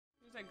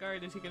That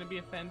guard, is he gonna be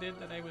offended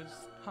that I was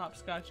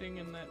hopscotching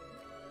and that...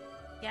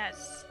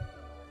 Yes.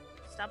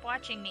 Stop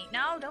watching me.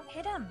 No, don't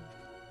hit him.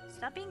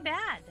 Stop being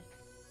bad.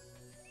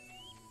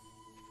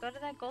 Go to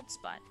that gold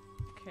spot.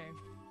 Okay.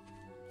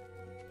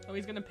 Oh,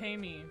 he's gonna pay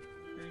me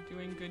for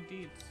doing good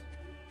deeds.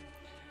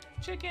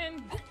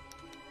 Chicken!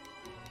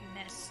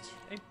 You missed.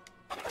 I...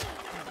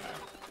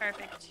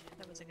 Perfect.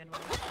 That was a good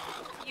one.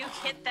 You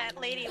hit that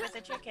lady with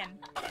a chicken.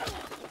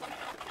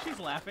 She's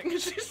laughing.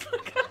 She's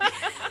like...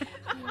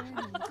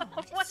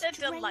 What a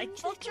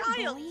delightful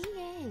child! Boy he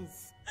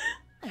is.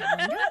 I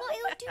wonder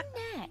what he'll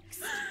do next.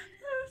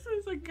 This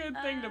is a good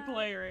thing to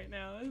play right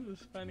now. This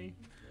is funny.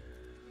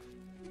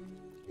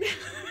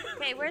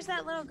 Okay, where's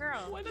that little girl?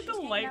 What a She's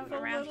hanging delightful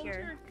out around little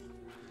here. jerk.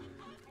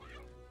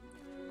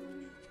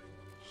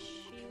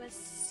 She was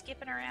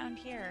skipping around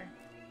here.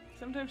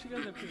 Sometimes she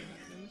goes up here,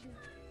 doesn't she?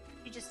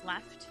 She just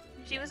left.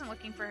 She wasn't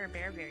looking for her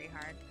bear very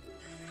hard.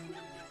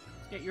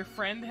 Yeah, your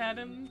friend had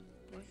him.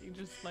 You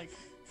just like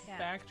Yeah.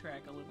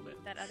 backtrack a little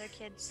bit. That other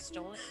kid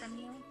stole it from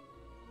you?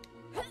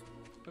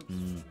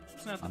 Oops.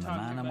 It's not the I'm a talk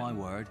man of button. my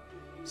word,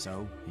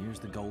 so here's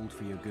the gold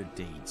for your good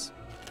deeds.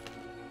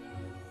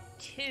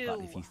 2. But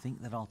if you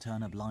think that I'll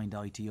turn a blind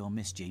eye to your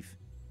mischief,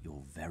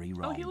 you're very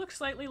wrong. Oh, he looks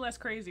slightly less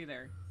crazy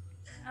there.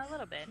 A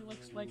little bit. He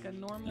looks like a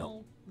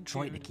normal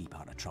Try to dude. keep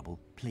out of trouble,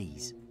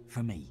 please,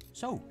 for me.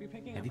 So, Be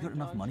picking have up you my got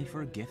enough dog money here.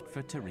 for a gift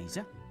for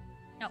Teresa?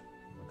 No.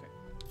 Okay.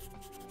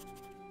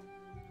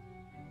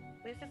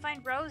 We have to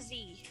find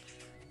Rosie.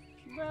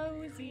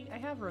 Rosie. I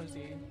have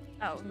Rosie.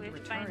 Oh, Just need we have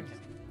to return find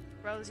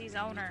Rosie's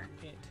owner.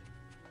 it.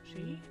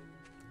 She?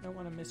 Don't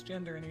want to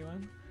misgender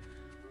anyone.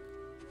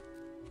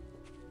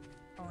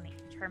 Owning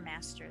her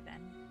master,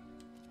 then.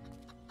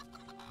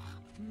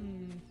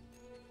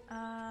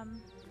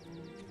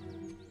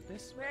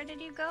 This Where did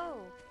you go,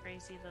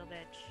 crazy little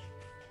bitch?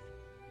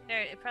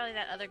 There, probably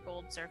that other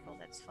gold circle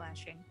that's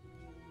flashing.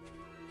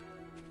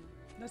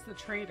 That's the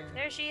traitor.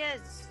 There she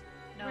is.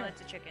 No, Where?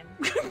 that's a chicken.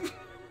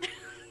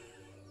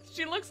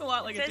 She looks a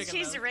lot like a Says chicken.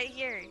 she's though. right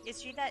here.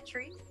 Is she that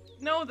tree?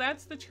 No,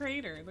 that's the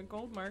traitor. The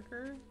gold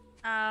marker.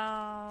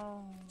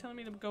 Oh. Telling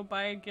me to go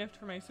buy a gift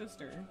for my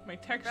sister. My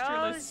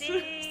textureless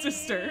Rosie!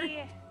 sister.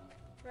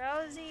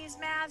 Rosie's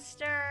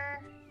master.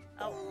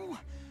 Oh,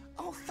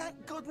 oh,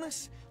 thank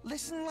goodness.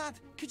 Listen, lad,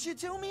 could you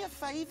do me a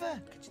favour?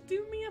 Could you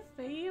do me a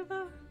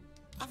favor?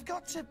 I've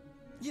got to,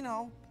 you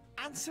know,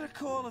 answer a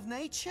call of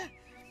nature.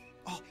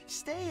 Oh,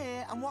 stay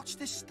here and watch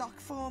this stock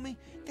for me.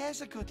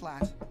 There's a good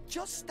lad.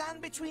 Just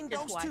stand between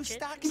Just those watch two it.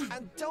 stacks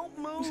and don't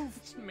move.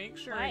 Make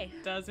sure Why?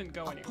 it doesn't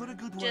go I'll anywhere. put a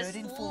good Just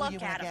word in for look you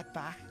when I at 'em. get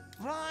back.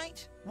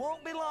 Right,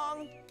 won't be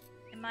long.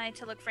 Am I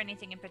to look for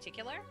anything in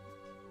particular?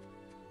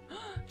 Will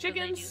they do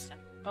Chickens. stuff?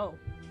 Oh.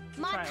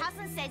 My Try it.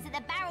 cousin says that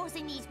the barrels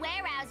in these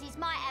warehouses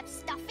might have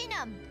stuff in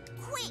them.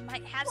 Quick,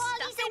 Might have while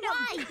stuff he's in 'em.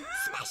 away,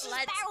 smash his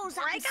Let's barrels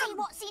up and break see 'em.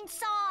 what's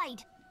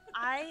inside.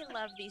 I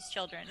love these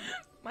children.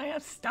 Might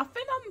have stuff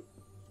in them.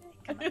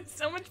 It's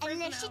so much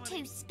Unless you're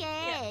personality. too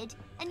scared.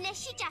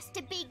 Unless you're just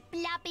a big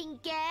blubbing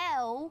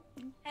girl.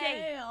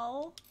 Hey,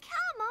 Gail.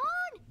 Come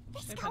on,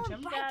 let's Should I go punch and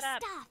him? break Shut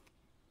up. stuff.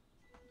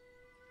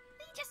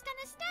 Are you just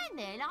gonna stand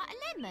there like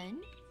a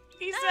lemon?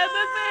 He said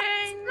the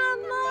thing.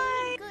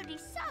 Oh, good,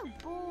 he's so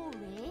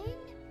boring.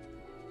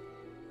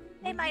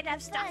 they might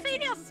have stuff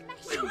in them.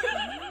 Smashing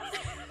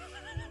things.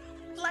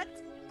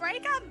 Let's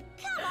break them.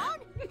 Come on,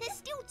 there's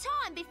still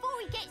time before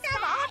he gets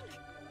Come back.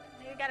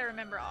 You gotta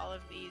remember all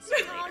of these.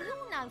 Oh, later.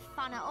 you're no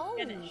fun at all.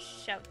 I'm gonna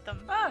shout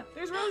them. Ah,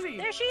 there's Rosie.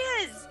 There she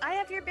is! I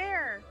have your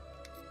bear.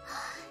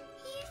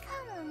 You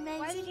come on, Rosie.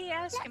 Why did he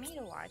ask Let's- me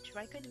to watch?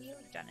 Why couldn't you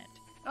have done it?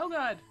 Oh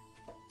God.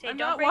 Say, I'm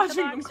don't not break the watching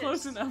them boxes.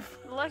 close enough.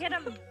 Look at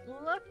them.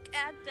 Look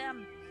at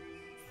them.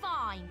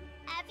 Fine.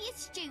 Have your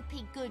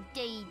stupid good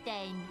deed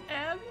then.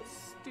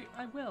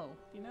 I will,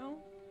 you know?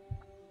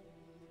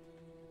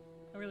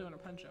 I really want to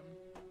punch him.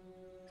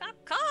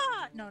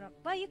 No.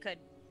 Well, you could.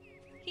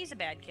 He's a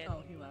bad kid.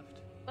 Oh, he left.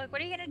 Look, what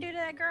are you gonna do to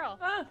that girl?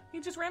 Ah, he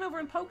just ran over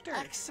and poked her.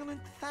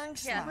 Excellent,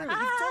 thanks, Yeah. lad.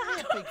 You've done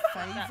me a big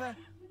favour.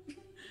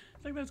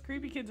 It's like those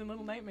creepy kids in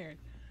Little Nightmares.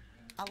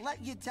 I'll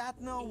let your dad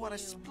know what a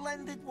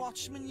splendid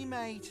watchman you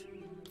made.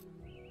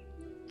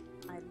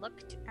 I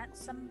looked at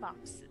some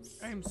boxes.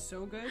 I am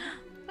so good.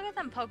 Look at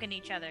them poking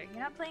each other.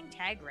 You're not playing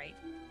tag right.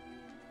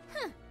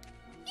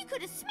 You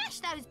could have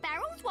smashed those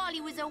barrels while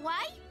he was away.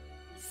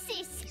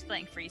 Sis, He's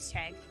playing freeze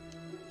tag.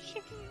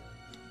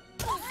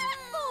 what's that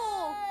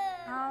for?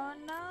 Oh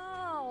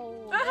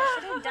no! I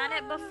should have done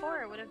it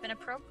before. It would have been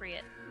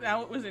appropriate.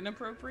 Now it was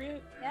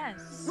inappropriate.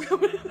 Yes.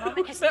 That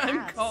has was passed.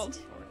 uncalled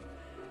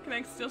for. Can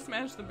I still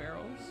smash the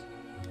barrels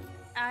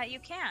You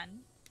can.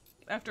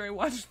 after I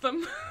watched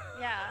them?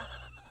 Yeah.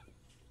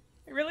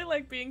 I really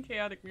like being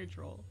chaotic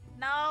neutral.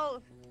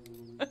 No.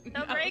 Don't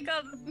No, break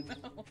them.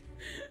 No.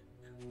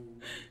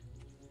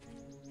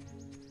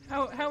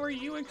 How are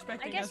you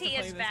expecting guess us to he play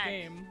is this back.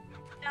 game?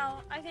 No,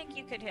 I think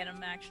you could hit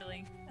him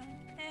actually.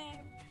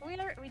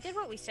 We did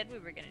what we said we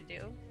were gonna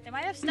do. They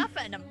might have stuff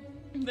in them.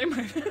 They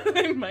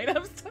might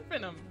have stuff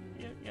in them.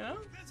 You know?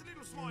 There's a little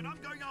little swine,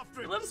 I'm going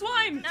after him. Little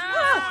swine! No!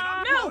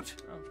 Ah, no! What?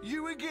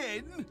 You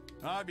again?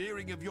 I'm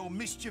hearing of your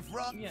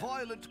mischief-wrought Yeah.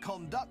 violent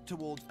conduct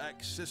towards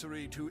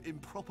accessory to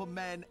improper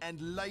man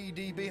and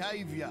lady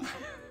behaviour.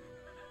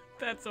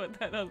 That's what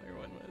that other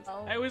one was.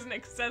 Oh. I was an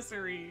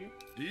accessory.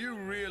 Do you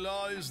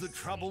realise the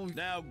trouble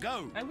now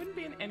go? I wouldn't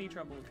be in any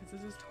trouble because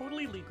this is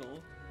totally legal.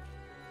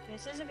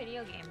 This is a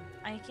video game.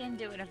 I can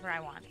do whatever I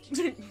want.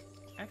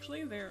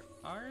 Actually, there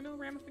are no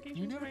ramifications.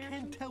 You to never my can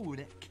actions. tell with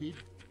that kid.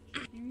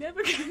 You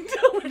never can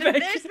tell with that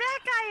There's kid, that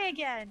guy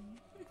again.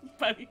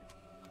 buddy.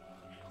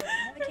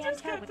 I can't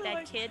just tell got with to, that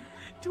like, kid.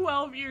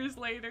 12 years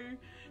later,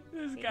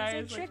 this He's guy a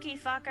is like tricky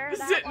fucker.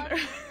 That sitting, one.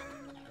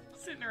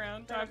 sitting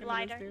around The talking to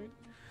lighter. this dude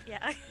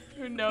Yeah.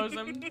 who knows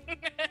him.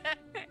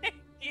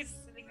 He's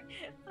sitting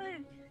there,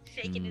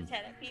 shaking his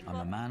head at people.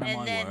 I'm a man of and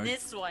my then word.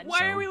 this one.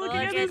 Why are we So, looking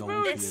look at at his go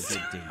and do your boots?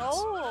 good deeds.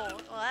 Oh,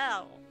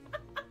 wow.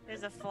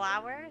 There's a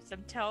flower,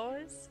 some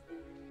toes.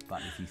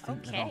 But if you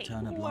think that I'll Okay.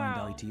 turn a blind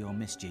Wow. eye to your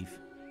mischief,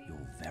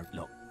 you're very...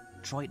 Look,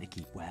 try to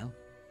keep well.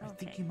 I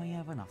think Okay. you may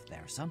have enough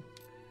there, son.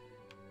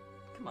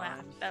 Come Wow,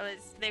 on. that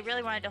was. They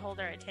really wanted to hold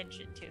our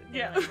attention too. They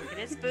Yeah. wanted to look at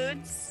his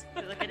boots.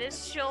 They look at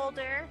his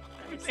shoulder.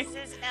 This is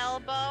his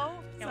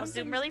elbow. And we'll zoom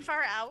Something- really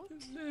far out.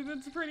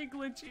 That's pretty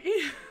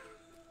glitchy.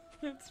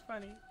 That's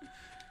funny.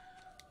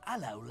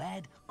 Hello,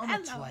 lad. I'm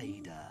Hello. a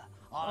trader.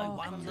 I Oh,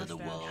 wander the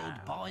understand.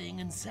 world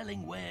buying and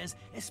selling wares,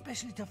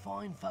 especially to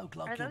fine folk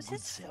like Are your those good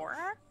his self.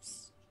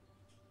 forearms?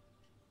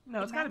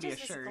 No, it's It gotta be a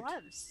matches his shirt.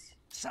 gloves.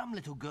 Some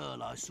little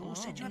girl I saw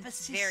said you have a It's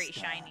sister, very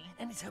shiny.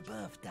 and it's her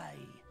birthday.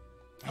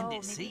 And Oh,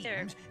 it maybe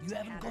they're seems you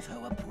haven't got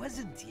her a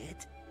present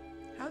yet.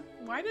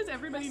 Why does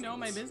everybody know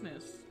my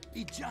business?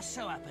 It just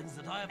so happens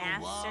that I have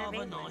Mass a rather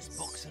surveillance. nice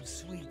box of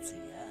sweets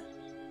here.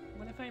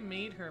 What if I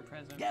made her a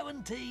present?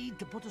 Guaranteed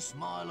to put a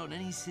smile on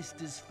any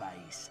sister's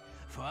face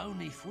for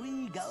only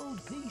 3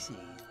 gold pieces.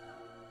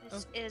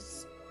 This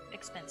is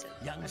expensive.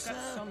 Young I've sir,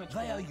 got so much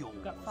they are gold. yours.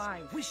 I've got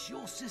 5. Wish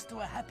your sister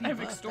a happy I've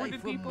birthday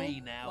extorted from people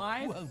me now,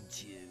 live.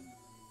 won't you?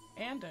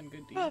 And done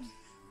good deeds.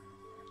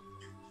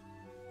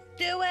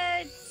 Do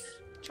it!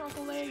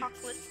 Chocolate.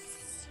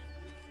 Chocolates.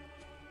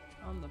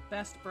 I'm the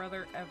best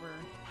brother ever.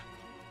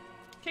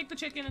 Kick the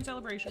chicken in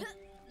celebration.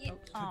 You,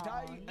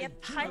 Today you is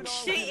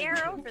punched July the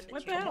air over the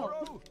What the chicken.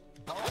 hell?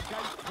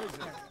 Bargate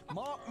prison.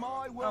 Mark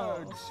my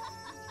words.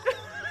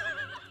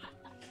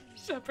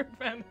 Shepherd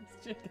found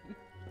his chicken.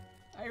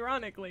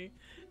 Ironically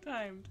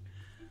timed.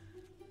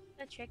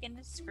 The chicken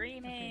is Okay,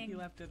 screaming. he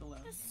left it alone.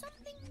 There's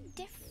something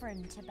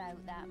different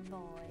about that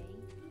boy.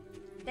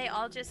 They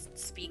all just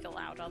speak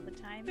aloud all the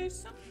time. There's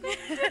something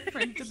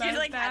different about You're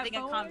like that having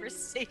a boy.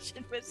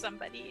 conversation with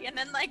somebody, and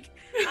then like,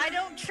 I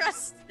don't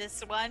trust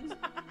this one.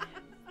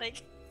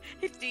 Like,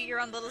 you do your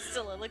own little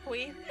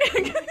soliloquy.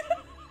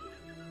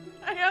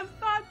 I have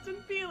thoughts and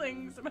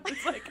feelings. But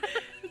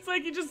it's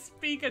like you just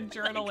speak a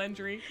journal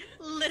entry.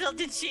 Little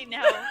did she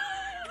know.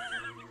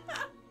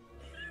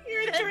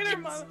 You're That doing a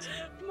just-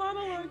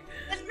 monologue.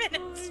 10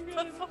 minutes Oh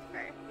my God.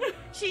 before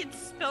she'd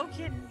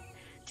spoken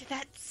to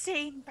that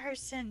same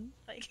person.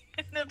 Like,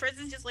 and the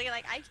person's just looking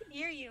like, I can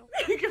hear you.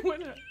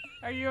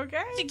 Are you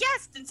okay? She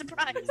guessed and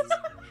surprised.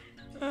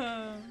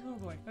 Oh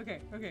boy.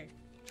 Okay.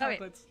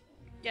 Chocolates.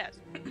 Yes.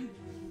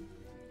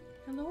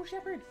 Hello,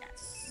 Shepherd.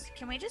 Yes.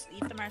 Can we just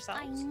eat them I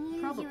ourselves? knew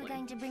you Probably. were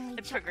going to bring me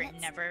The program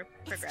chocolates. never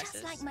It's progresses.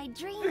 just like my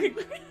dream.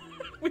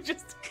 We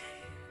just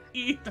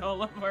eat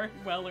all of our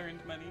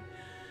well-earned money.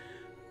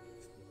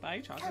 Buy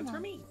Come chocolates for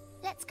on. me.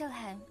 Let's go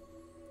home.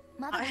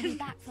 Mother will be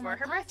back from For her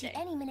her party birthday.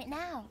 any minute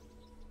now.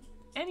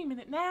 Any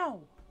minute now.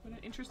 What an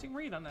interesting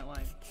read on that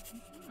line.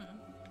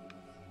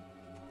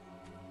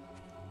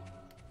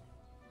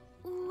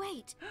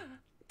 Wait,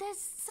 there's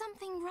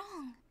something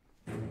wrong.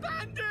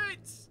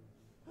 Bandits!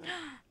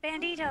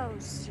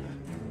 Banditos.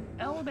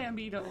 El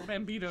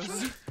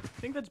Bambitos. I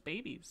think that's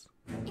babies.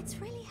 It's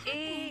really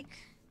happening. Eek.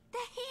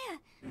 They're here.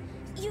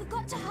 You've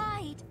got to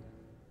hide.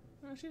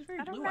 Oh, she's very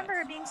I don't blue remember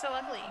her eyes. being so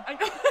ugly.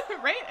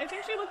 Right? I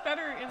think she looked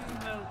better in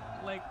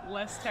the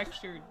less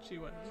textured she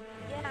was.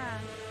 Yeah.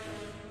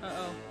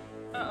 Uh-oh.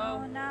 Oh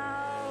Uh-oh.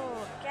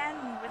 no.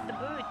 Again with the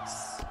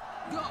boots.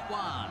 Got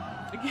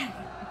one! Again.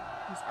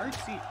 These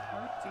artsy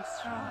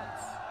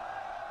shots.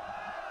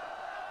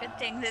 Good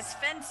thing this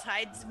fence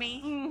hides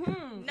me.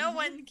 Mm-hmm. No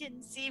one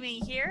can see me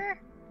here.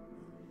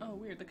 Oh,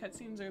 weird. The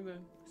cutscenes are the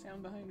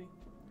sound behind me.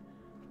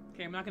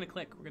 Okay, I'm not gonna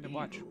click. We're gonna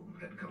watch. Evil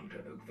had come to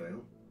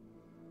Oakvale.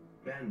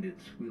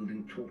 Bandits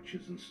wielding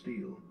torches and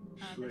steel,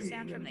 The slaying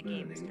sound from and the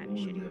game is burning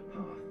kinda all in shitty. their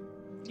path.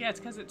 Yeah, it's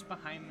because it's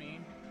behind me.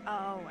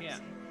 Oh, I Yeah.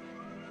 see.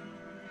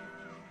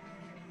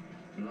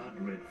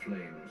 Blood-red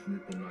flames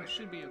lit the night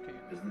Should be okay.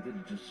 as the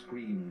villagers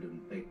screamed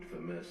and begged for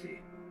mercy,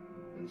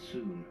 and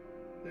soon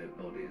their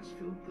bodies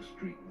filled the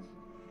streets.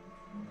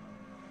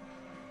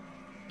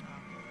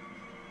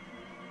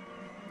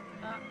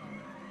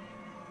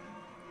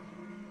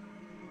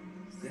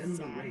 Then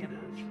the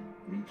raiders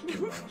reached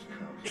the last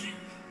house.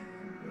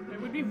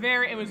 where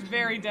the It was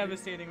very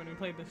devastating when we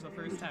played this the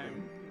first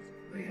time.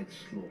 they had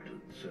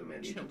slaughtered so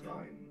many to Children.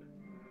 find.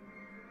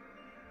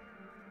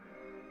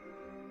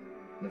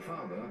 The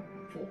father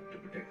fought to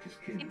protect his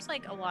kin. Seems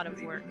like a lot of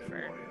but he work was no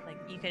for, warrior. like,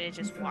 you could have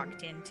just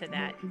walked into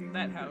that.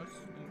 That house.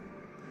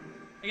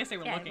 I guess they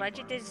were Yeah, looking why'd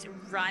for you him. just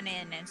run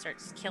in and start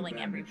killing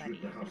Damage everybody?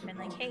 ripped the You could have been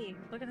house like, hey,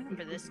 apart, look at but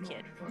for this could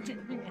kid. not find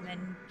the boy. And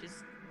then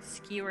just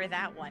skewer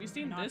that one. You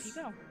seen and off this?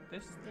 you go.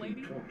 This Through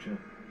lady? torture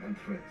and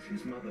threats,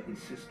 his mother and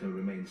sister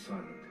remained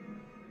silent,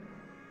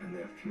 and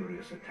their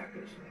furious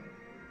attackers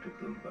took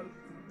them both.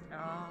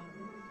 Oh.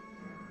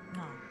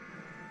 No.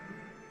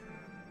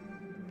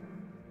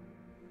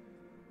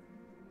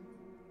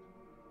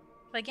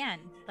 But again,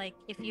 like,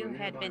 if you From the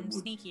had been nearby woods,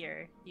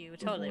 sneaker, you The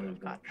totally boy would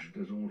have caught them. watched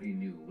as all he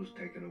knew was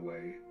taken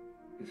away.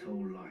 His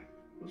whole life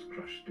was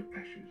crushed to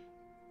ashes.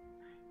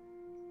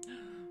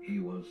 He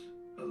was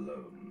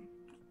alone.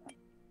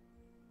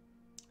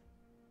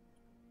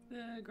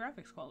 The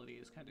graphics quality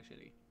is kind of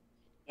shitty.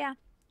 Yeah.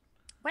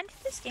 When did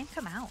this game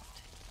come out?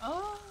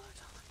 Oh,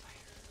 it's on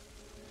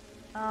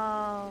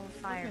Oh,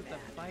 fire. fire. Look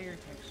at the fire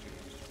textures.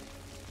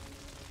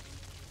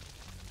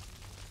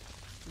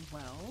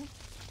 Well,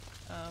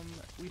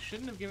 we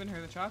shouldn't have given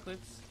her the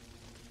chocolates.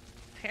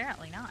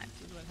 Apparently not.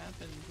 This is what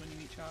happens when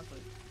you eat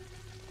chocolate.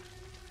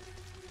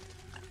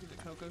 There's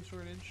a cocoa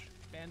shortage.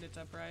 Bandits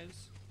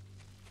uprise.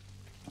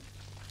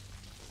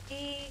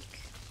 Eek.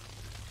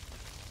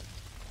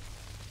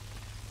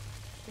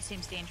 This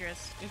seems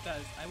dangerous. It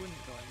does. I wouldn't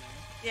go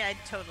in Yeah,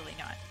 totally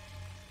not.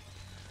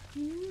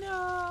 there.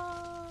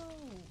 No!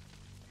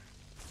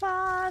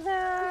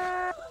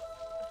 Father!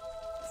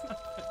 It's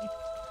not funny.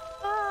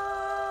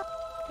 Ah!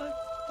 But,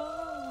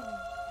 oh.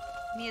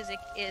 Music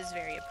is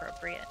very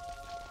appropriate.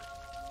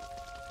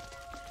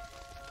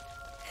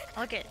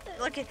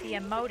 Look at the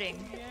emoting,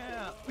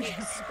 Yeah. the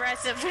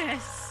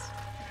expressiveness.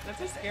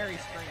 That's a scary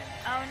scream.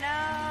 Oh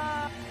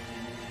no!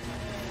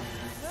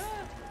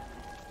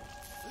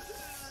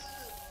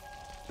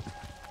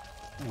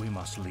 We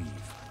must leave.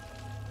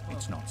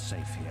 It's not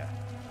safe here.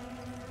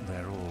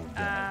 They're all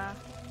dead.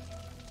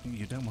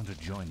 You don't want to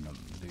join them,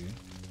 do you?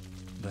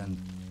 Then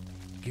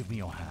give me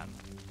your hand.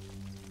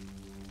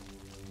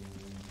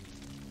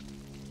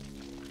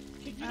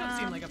 You don't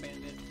seem like a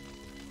bandit.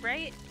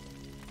 Right?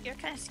 You're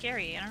kind of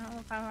scary. I don't know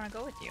if I want to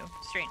go with you,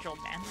 strange old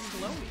man.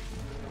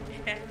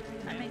 You're glowy.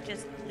 I might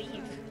just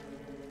leave.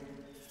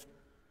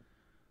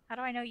 How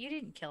do I know you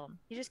didn't kill him?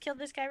 You just killed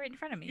this guy right in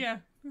front of me. Yeah.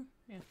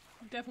 Yeah.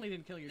 You definitely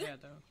didn't kill your dad,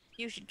 though.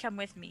 You should come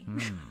with me.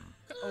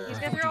 Oh, He's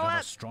I gonna thought you'd throw have a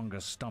up. stronger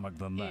stomach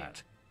than Yeah.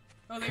 that.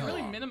 Oh, they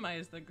really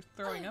minimized the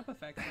throwing up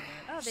effects of it.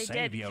 Oh, they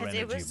Save did your because it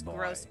energy, was boy.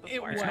 gross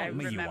before. was. I Not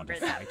me you want remember to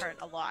that fight. part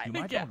a lot. You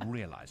might Yeah. not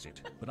realize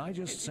it, but I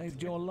just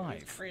saved your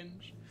life.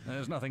 Cringe.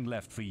 There's nothing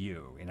left for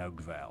you in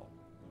Oakvale.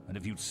 And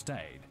if you'd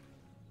stayed,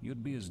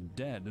 you'd be as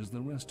dead as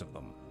the rest of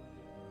them.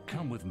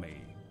 Come with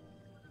me.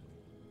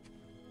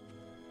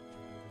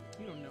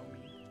 You don't know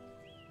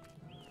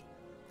me.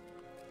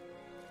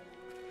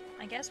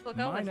 I guess we'll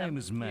go My with name him.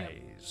 is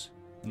Maze,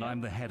 and I'm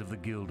the head of the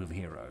Guild of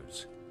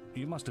Heroes.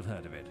 You must have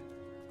heard of it.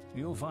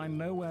 You'll find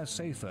nowhere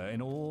safer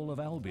in all of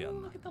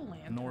Albion, Look at the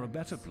lanterns. nor a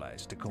better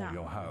place to call No.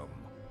 your home.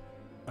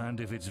 And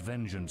if it's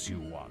vengeance you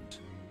want,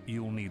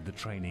 you'll need the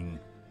training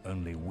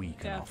only we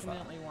can offer.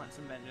 Definitely want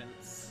some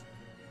vengeance.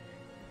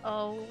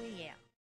 Oh yeah.